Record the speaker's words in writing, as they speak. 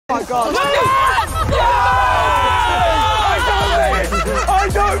my God. I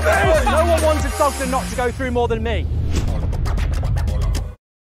don't think! No one wanted Sogson not to go through more than me.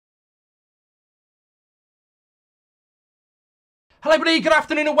 Hello everybody, good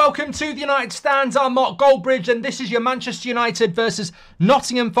afternoon and welcome to the United Stands. I'm Mark Goldbridge and this is your Manchester United versus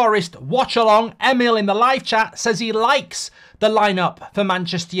Nottingham Forest watch along. Emil in the live chat says he likes the lineup for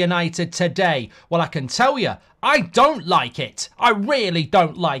Manchester United today. Well, I can tell you, I don't like it. I really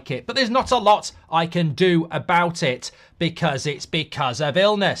don't like it. But there's not a lot I can do about it because it's because of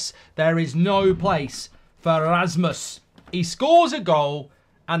illness. There is no place for Rasmus. He scores a goal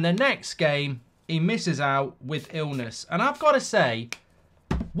and the next game he misses out with illness. And I've got to say,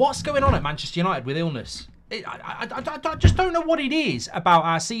 what's going on at Manchester United with illness? I just don't know what it is about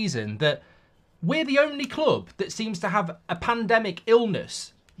our season that we're the only club that seems to have a pandemic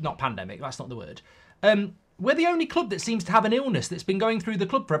illness. Not pandemic, that's not the word. We're the only club that seems to have an illness that's been going through the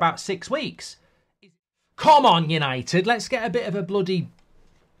club for about 6 weeks. Come on, United, let's get a bit of a bloody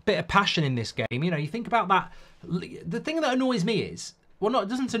bit of passion in this game. You know, you think about that. The thing that annoys me is, well, it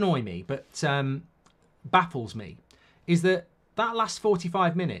doesn't annoy me, but baffles me, is that last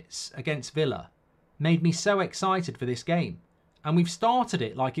 45 minutes against Villa made me so excited for this game. And we've started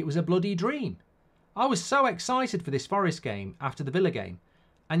it like it was a bloody dream. I was so excited for this Forest game after the Villa game.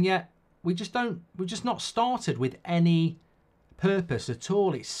 And yet, we've just not started with any purpose at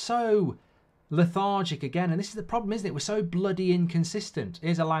all. It's so lethargic again. And this is the problem, isn't it? We're so bloody inconsistent.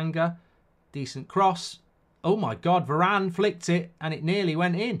 Here's Alanga, decent cross. Oh my God, Varane flicked it and it nearly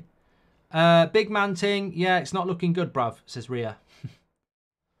went in. Big man ting, yeah, it's not looking good, bruv, says Ria.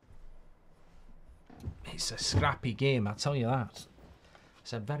 It's a scrappy game, I'll tell you that.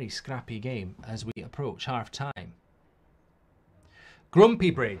 It's a very scrappy game as we approach half-time.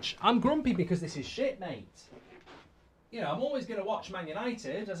 Grumpy Bridge. I'm grumpy because this is shit, mate. You know, I'm always going to watch Man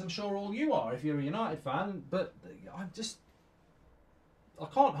United, as I'm sure all you are if you're a United fan, but I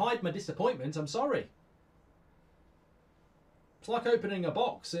can't hide my disappointment, I'm sorry. It's like opening a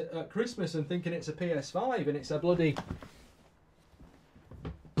box at Christmas and thinking it's a PS5 and it's a bloody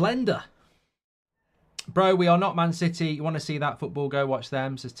blender. Bro, we are not Man City. You want to see that football? Go watch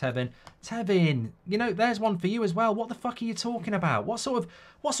them, says Tevin. Tevin, you know, there's one for you as well. What the fuck are you talking about? What sort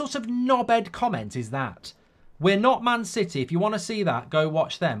of knobhead comment is that? We're not Man City. If you want to see that, go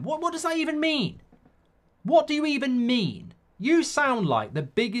watch them. What does that even mean? What do you even mean? You sound like the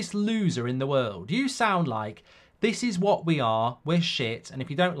biggest loser in the world. You sound like this is what we are, we're shit, and if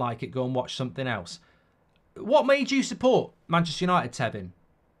you don't like it, go and watch something else. What made you support Manchester United, Tevin?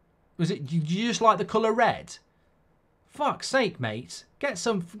 Was it you just like the colour red? Fuck's sake, mate. Get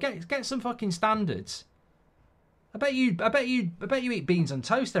some fucking standards. I bet you eat beans on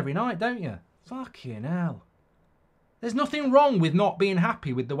toast every night, don't you? Fucking hell. There's nothing wrong with not being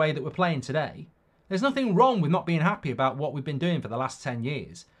happy with the way that we're playing today. There's nothing wrong with not being happy about what we've been doing for the last 10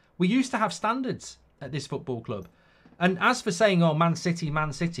 years. We used to have standards at this football club. And as for saying, oh, Man City,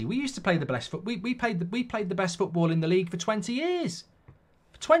 we used to play the best football. We played the best football in the league for 20 years.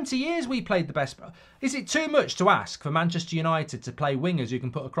 For 20 years we played the best. Is it too much to ask for Manchester United to play wingers who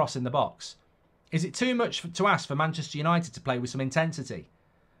can put a cross in the box? Is it too much to ask for Manchester United to play with some intensity?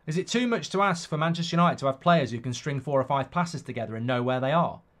 Is it too much to ask for Manchester United to have players who can string 4 or 5 passes together and know where they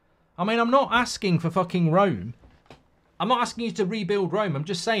are? I mean, I'm not asking for fucking Rome. I'm not asking you to rebuild Rome. I'm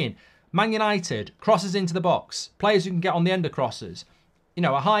just saying, Man United, crosses into the box, players who can get on the end of crosses, you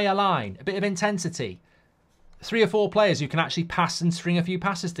know, a higher line, a bit of intensity, 3 or 4 players who can actually pass and string a few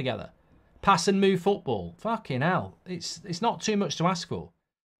passes together, pass and move football. Fucking hell, it's not too much to ask for.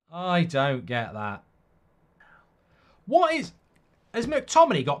 I don't get that. Has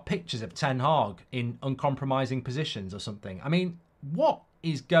McTominay got pictures of Ten Hag in uncompromising positions or something? I mean, what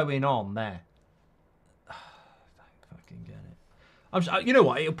is going on there? Fucking get it. You know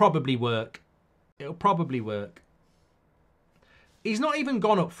what? It'll probably work. It'll probably work. He's not even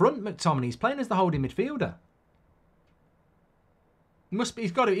gone up front, McTominay. He's playing as the holding midfielder. He must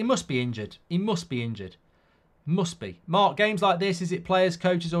be injured. He must be injured. Must be. Mark, games like this, is it players,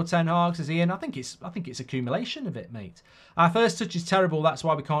 coaches, or Ten Hag, says Ian? I think it's accumulation of it, mate. Our first touch is terrible. That's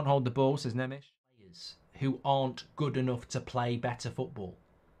why we can't hold the ball, says Nemish. Players who aren't good enough to play better football.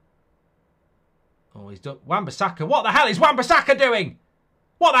 Oh, he's done. Wan-Bissaka. What the hell is Wan-Bissaka doing?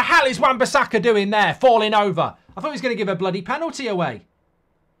 What the hell is Wan-Bissaka doing there, falling over? I thought he was going to give a bloody penalty away.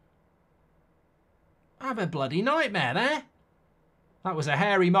 I have a bloody nightmare there. That was a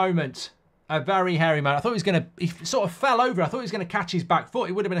hairy moment. A very hairy moment. I thought he was going to... He sort of fell over. I thought he was going to catch his back foot.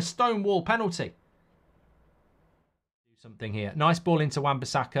 It would have been a stonewall penalty. Do something here. Nice ball into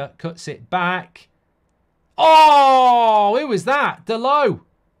Wan-Bissaka. Cuts it back. Oh! Who was that? Delo.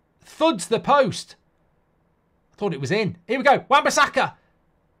 thuds the post. I thought it was in. Here we go. Wan-Bissaka.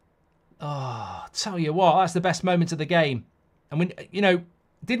 Oh, tell you what, that's the best moment of the game. And when, you know,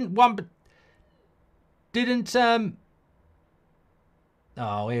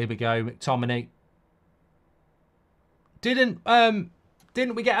 oh, here we go, McTominay.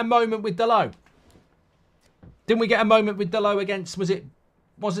 Didn't we get a moment with Delo? Didn't we get a moment with Delo against,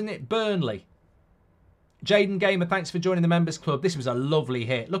 wasn't it Burnley? Jaden Gamer, thanks for joining the members club. This was a lovely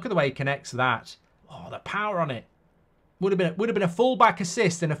hit. Look at the way he connects that. Oh, the power on it. Would have been a fullback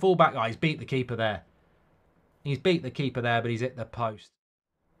assist and a fullback. Oh, he's beat the keeper there. He's beat the keeper there, but he's hit the post.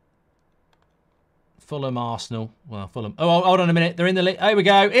 Fulham, Arsenal. Well, Fulham. Oh, hold on a minute. They're in the league. Here we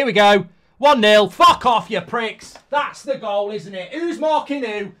go. Here we go. 1-0. Fuck off, you pricks. That's the goal, isn't it? Who's marking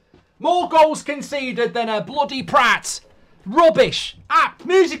who? More goals conceded than a bloody prat. Rubbish.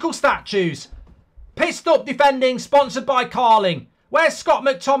 Musical statues. Pissed up defending, sponsored by Carling. Where's Scott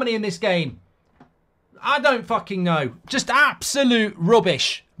McTominay in this game? I don't fucking know. Just absolute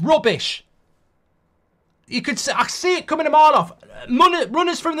rubbish. Rubbish. I see it coming a mile off.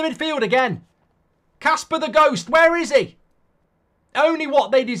 Runners from the midfield again. Casper the Ghost, where is he? Only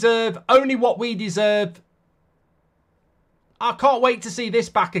what they deserve. Only what we deserve. I can't wait to see this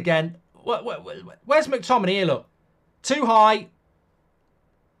back again. Where's McTominay? Here, look. Too high.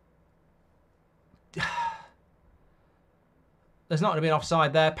 There's not going to be an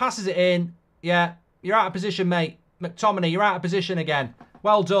offside there. Passes it in. Yeah, you're out of position, mate. McTominay, you're out of position again.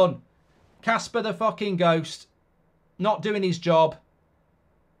 Well done. Casper the fucking Ghost. Not doing his job.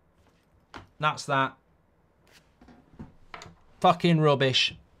 That's that. Fucking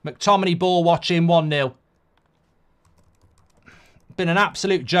rubbish. McTominay ball watching 1-0. Been an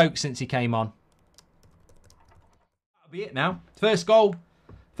absolute joke since he came on. That'll be it now. First goal.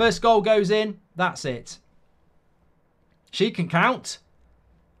 First goal goes in. That's it. She can count.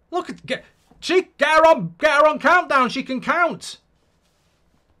 Look at get her on countdown. She can count.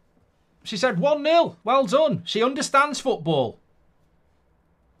 She said 1-0. Well done. She understands football.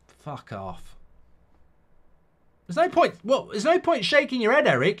 Fuck off. There's no point. Well, there's no point shaking your head,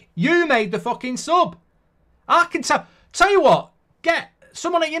 Eric. You made the fucking sub. I can tell. Tell you what. Get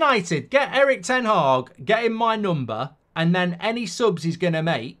someone at United. Get Eric Ten Hag. Get him my number, and then any subs he's gonna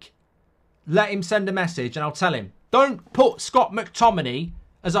make, let him send a message, and I'll tell him. Don't put Scott McTominay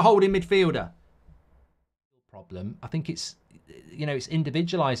as a holding midfielder. Problem. I think it's, you know, it's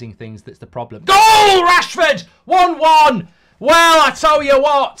individualising things that's the problem. Goal, Rashford! 1-1. Well, I tell you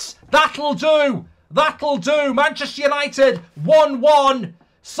what, that'll do. That'll do. Manchester United 1-1.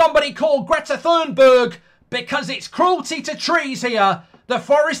 Somebody call Greta Thunberg because it's cruelty to trees here. The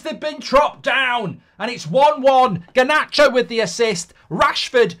Forest have been chopped down and it's 1-1. Garnacho with the assist.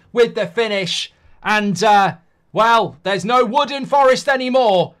 Rashford with the finish. And, well, there's no wood in Forest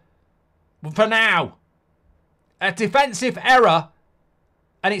anymore for now. A defensive error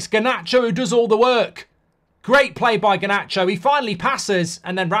and it's Garnacho who does all the work. Great play by Garnacho. He finally passes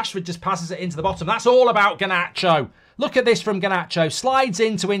and then Rashford just passes it into the bottom. That's all about Garnacho. Look at this from Garnacho. Slides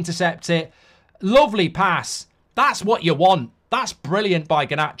in to intercept it. Lovely pass. That's what you want. That's brilliant by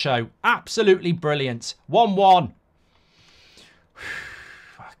Garnacho. Absolutely brilliant. 1-1.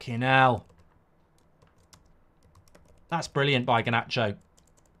 Fucking hell. That's brilliant by Garnacho.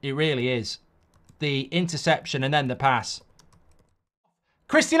 It really is. The interception and then the pass.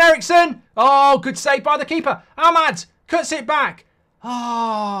 Christian Eriksen. Oh, good save by the keeper. Ahmad cuts it back.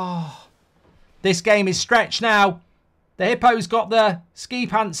 Oh. This game is stretched now. The Hippo's got the ski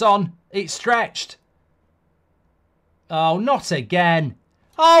pants on. It's stretched. Oh, not again.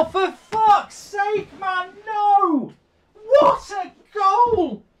 Oh, for fuck's sake, man. No. What a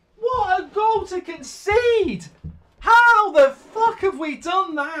goal. What a goal to concede. How the fuck have we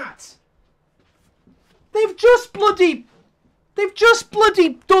done that? They've just bloody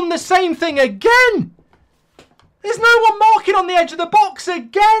done the same thing again. There's no one marking on the edge of the box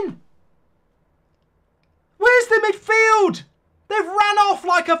again. Where's the midfield? They've ran off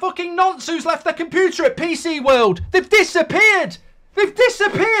like a fucking nonce who's left their computer at PC World. They've disappeared. They've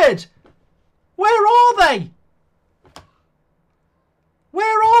disappeared. Where are they?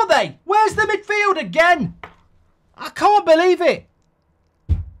 Where are they? Where's the midfield again? I can't believe it.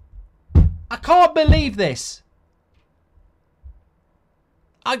 I can't believe this.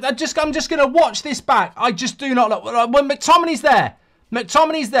 I'm just going to watch this back. I just do not know. When McTominay's there.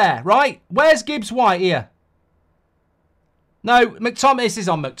 McTominay's there, right? Where's Gibbs White here? No, McTominay. This is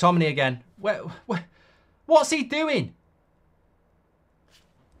on McTominay again. What's he doing?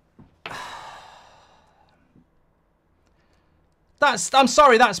 I'm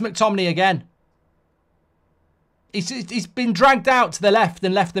sorry, that's McTominay again. He's been dragged out to the left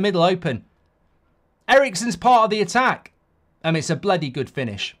and left the middle open. Eriksen's part of the attack. I mean, it's a bloody good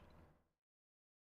finish.